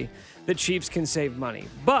easiest way the Chiefs can save money.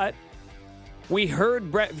 But we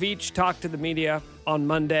heard Brett Veach talk to the media on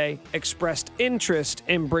Monday, expressed interest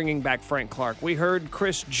in bringing back Frank Clark. We heard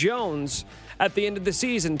Chris Jones at the end of the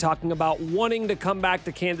season talking about wanting to come back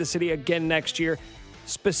to Kansas City again next year,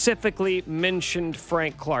 specifically mentioned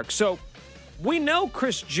Frank Clark. So we know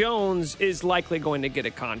Chris Jones is likely going to get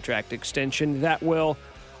a contract extension that will,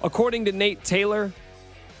 according to Nate Taylor,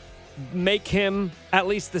 make him at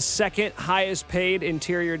least the second highest paid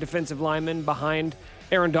interior defensive lineman behind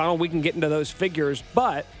Aaron Donald. We can get into those figures,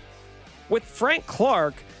 but with Frank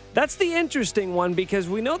Clark, that's the interesting one because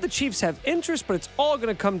we know the Chiefs have interest, but it's all going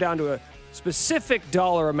to come down to a specific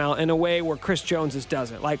dollar amount in a way where Chris Jones's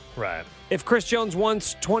doesn't. Like, right. If Chris Jones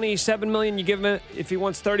wants $27 million, you give him it. If he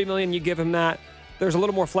wants $30 million, you give him that. There's a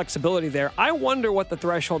little more flexibility there. I wonder what the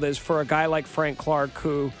threshold is for a guy like Frank Clark,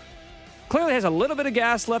 who clearly has a little bit of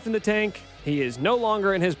gas left in the tank. He is no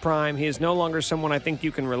longer in his prime. He is no longer someone I think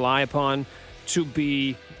you can rely upon to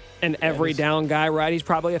be an every down guy, right? He's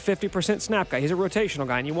probably a 50% snap guy. He's a rotational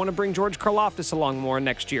guy, and you want to bring George Karlaftis along more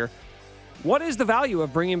next year. What is the value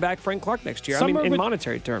of bringing back Frank Clark next year? In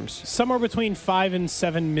monetary terms. Somewhere between $5 and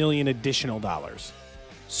 $7 million additional dollars.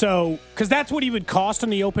 So, because that's what he would cost on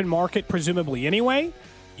the open market, presumably anyway.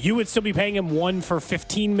 You would still be paying him one for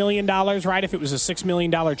 $15 million, right? If it was a $6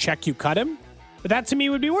 million check, you cut him. But that to me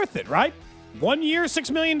would be worth it, right? 1 year,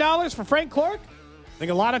 $6 million for Frank Clark? I think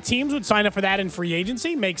a lot of teams would sign up for that in free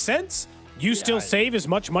agency. Makes sense. You still save as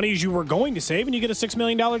much money as you were going to save, and you get a $6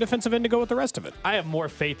 million defensive end to go with the rest of it. I have more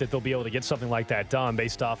faith that they'll be able to get something like that done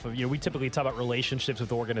based off of, we typically talk about relationships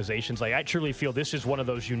with organizations. Like, I truly feel this is one of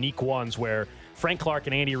those unique ones where Frank Clark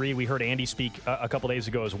and Andy Reid, we heard Andy speak a couple days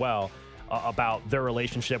ago as well about their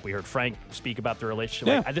relationship. We heard Frank speak about their relationship.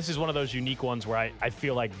 Yeah. Like, this is one of those unique ones where I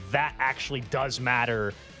feel like that actually does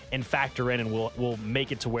matter and factor in and will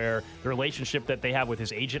make it to where the relationship that they have with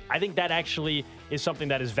his agent, I think that actually is something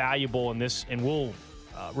that is valuable in this and will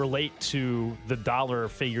relate to the dollar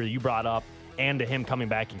figure you brought up and to him coming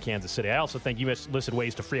back in Kansas City. I also think you listed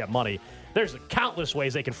ways to free up money. there's countless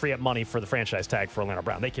ways they can free up money for the franchise tag for Orlando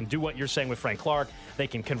Brown. They can do what you're saying with Frank Clark. They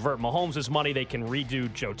can convert Mahomes' money. They can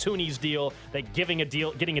redo Joe Thuney's deal. Getting a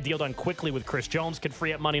deal done quickly with Chris Jones could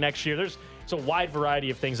free up money next year. There's a wide variety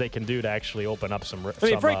of things they can do to actually open up some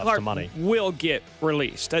Frank Clark money. Will get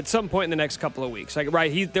released at some point in the next couple of weeks. They're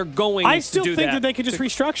going. I still to do think that they could just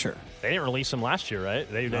restructure. They didn't release him last year,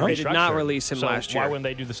 right? They did not release him last year. Why wouldn't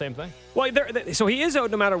they do the same thing? Well, so he is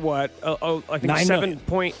owed no matter what. I think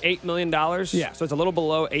 $7.8 million. Yeah. So it's a little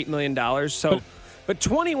below $8 million. So, but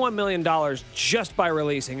 $21 million just by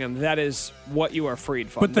releasing him, that is what you are freed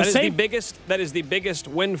from. But that is the biggest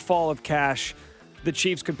windfall of cash the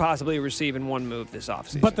Chiefs could possibly receive in one move this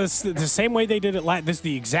offseason. But the same way they did it this is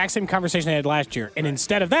the exact same conversation they had last year. And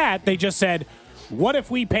instead of that, they just said, what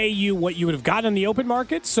if we pay you what you would have gotten in the open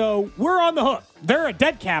market? So we're on the hook. They're a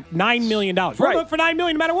dead cap, $9 million. We're on the hook for $9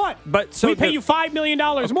 million no matter what. But so we pay you $5 million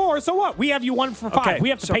more, so what? We have you one for $5. Okay, we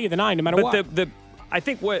have to pay you the $9 no matter what. I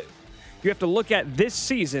think what you have to look at this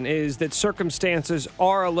season is that circumstances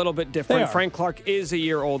are a little bit different. Frank Clark is a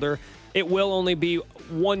year older. It will only be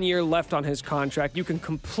 1 year left on his contract. You can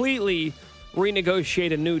completely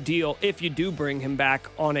renegotiate a new deal if you do bring him back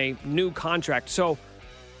on a new contract. So,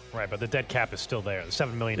 right, but the dead cap is still there. The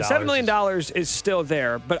 $7 million. The $7 million is still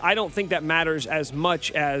there, but I don't think that matters as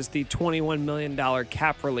much as the $21 million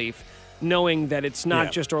cap relief, knowing that it's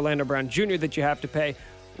not just Orlando Brown Jr. that you have to pay.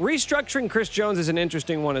 Restructuring Chris Jones is an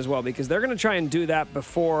interesting one as well because they're going to try and do that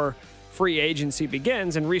before free agency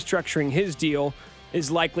begins, and restructuring his deal is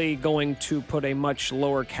likely going to put a much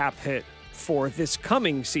lower cap hit for this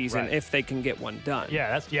coming season if they can get one done.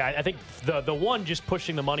 Yeah, I think the one just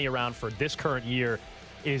pushing the money around for this current year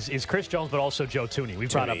is Chris Jones, but also Joe Thuney. We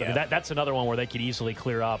brought up that's another one where they could easily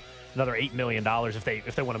clear up another $8 million if they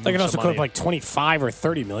want to move. They can also clear up like $25 or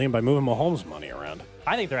 $30 million by moving Mahomes' money around.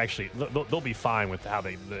 I think they'll be fine with how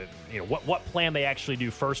what plan they actually do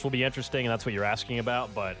first will be interesting, and that's what you're asking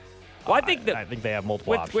about, but. Well, I think they have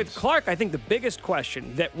multiple options. With Clark, I think the biggest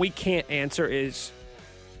question that we can't answer is,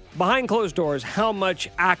 behind closed doors, how much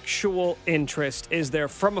actual interest is there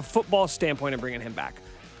from a football standpoint in bringing him back?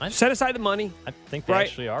 Set aside the money. I think they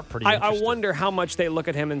actually are pretty interested. I wonder how much they look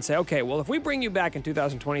at him and say, okay, well, if we bring you back in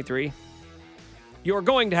 2023, you're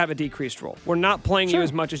going to have a decreased role. We're not playing you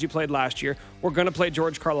as much as you played last year. We're going to play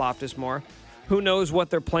George Karlaftis more. Who knows what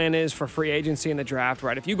their plan is for free agency in the draft,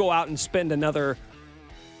 right? If you go out and spend another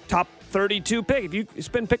top 32 pick. If you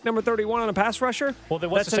spend pick number 31 on a pass rusher,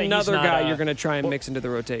 that's another guy you're going to try and mix into the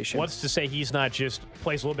rotation. What's to say he's not just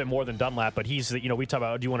plays a little bit more than Dunlap, but he's, we talk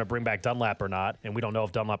about, do you want to bring back Dunlap or not? And we don't know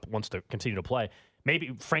if Dunlap wants to continue to play.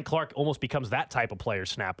 Maybe Frank Clark almost becomes that type of player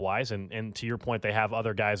snap-wise, and to your point, they have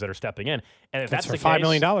other guys that are stepping in. And if that's for the $5 case,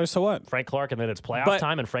 million, so what? Frank Clark, and then it's playoff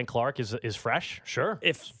time, and Frank Clark is fresh, sure.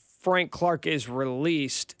 If Frank Clark is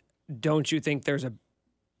released, don't you think there's a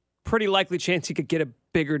pretty likely chance he could get a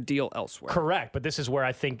bigger deal elsewhere? Correct, but this is where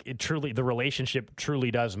I think the relationship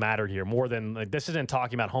truly does matter here more than this isn't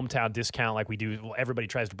talking about hometown discount like we do. Everybody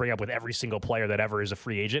tries to bring up with every single player that ever is a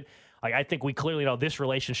free agent. I think we clearly know this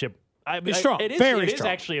relationship. It's strong. It is, Very it strong.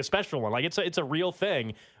 is actually a special one. Like it's a real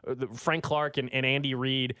thing. Frank Clark and Andy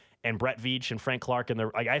Reid and Brett Veach and Frank Clark and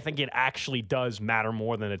I think it actually does matter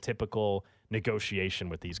more than a typical negotiation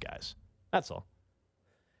with these guys. That's all.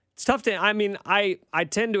 It's tough to. I mean, I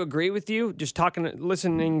tend to agree with you. Just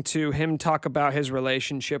listening to him talk about his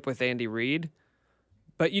relationship with Andy Reid,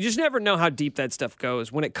 but you just never know how deep that stuff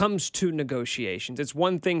goes when it comes to negotiations. It's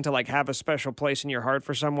one thing to have a special place in your heart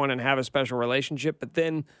for someone and have a special relationship, but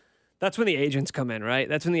then that's when the agents come in, right?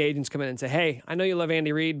 That's when the agents come in and say, "Hey, I know you love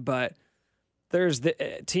Andy Reid, but there's the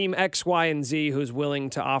team X, Y, and Z who's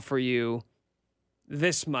willing to offer you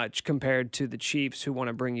this much compared to the Chiefs who want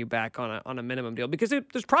to bring you back on a minimum deal." Because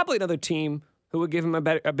there's probably another team who would give him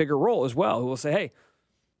a bigger role as well, who will say, hey,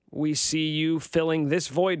 we see you filling this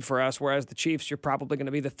void for us, whereas the Chiefs, you're probably going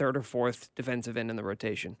to be the third or fourth defensive end in the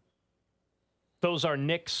rotation. Those are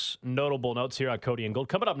Nick's notable notes here on Cody and Gold.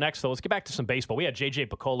 Coming up next, though, let's get back to some baseball. We had J.J.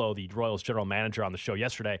 Piccolo, the Royals general manager, on the show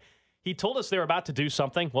yesterday. He told us they were about to do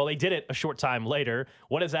something. Well, they did it a short time later.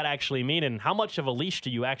 What does that actually mean, and how much of a leash do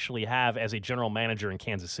you actually have as a general manager in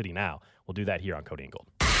Kansas City now? We'll do that here on Cody and Gold.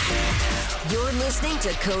 You're listening to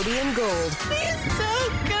Cody and Gold. He's so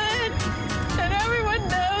good, and everyone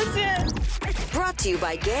knows it. Brought to you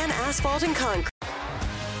by Gann Asphalt and Concrete.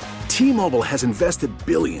 T-Mobile has invested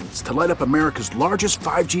billions to light up America's largest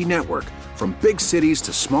 5G network, from big cities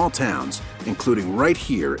to small towns, including right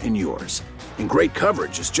here in yours. And great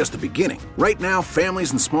coverage is just the beginning. Right now,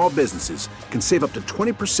 families and small businesses can save up to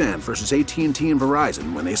 20% versus AT&T and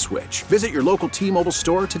Verizon when they switch. Visit your local T-Mobile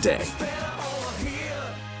store today.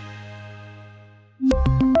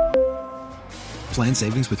 Plan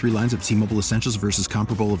savings with 3 lines of T-Mobile Essentials versus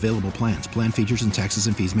comparable available plans. Plan features and taxes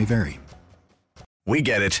and fees may vary. We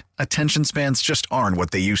get it. Attention spans just aren't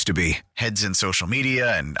what they used to be. Heads in social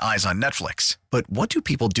media and eyes on Netflix. But what do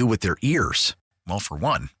people do with their ears? Well, for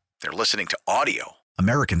one, they're listening to audio.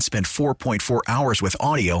 Americans spend 4.4 hours with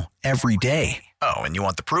audio every day. Oh, and you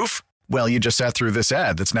want the proof? Well, you just sat through this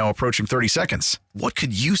ad that's now approaching 30 seconds. What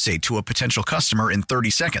could you say to a potential customer in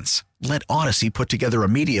 30 seconds? Let Odyssey put together a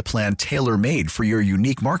media plan tailor-made for your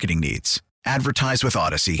unique marketing needs. Advertise with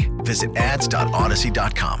Odyssey. Visit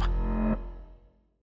ads.odyssey.com.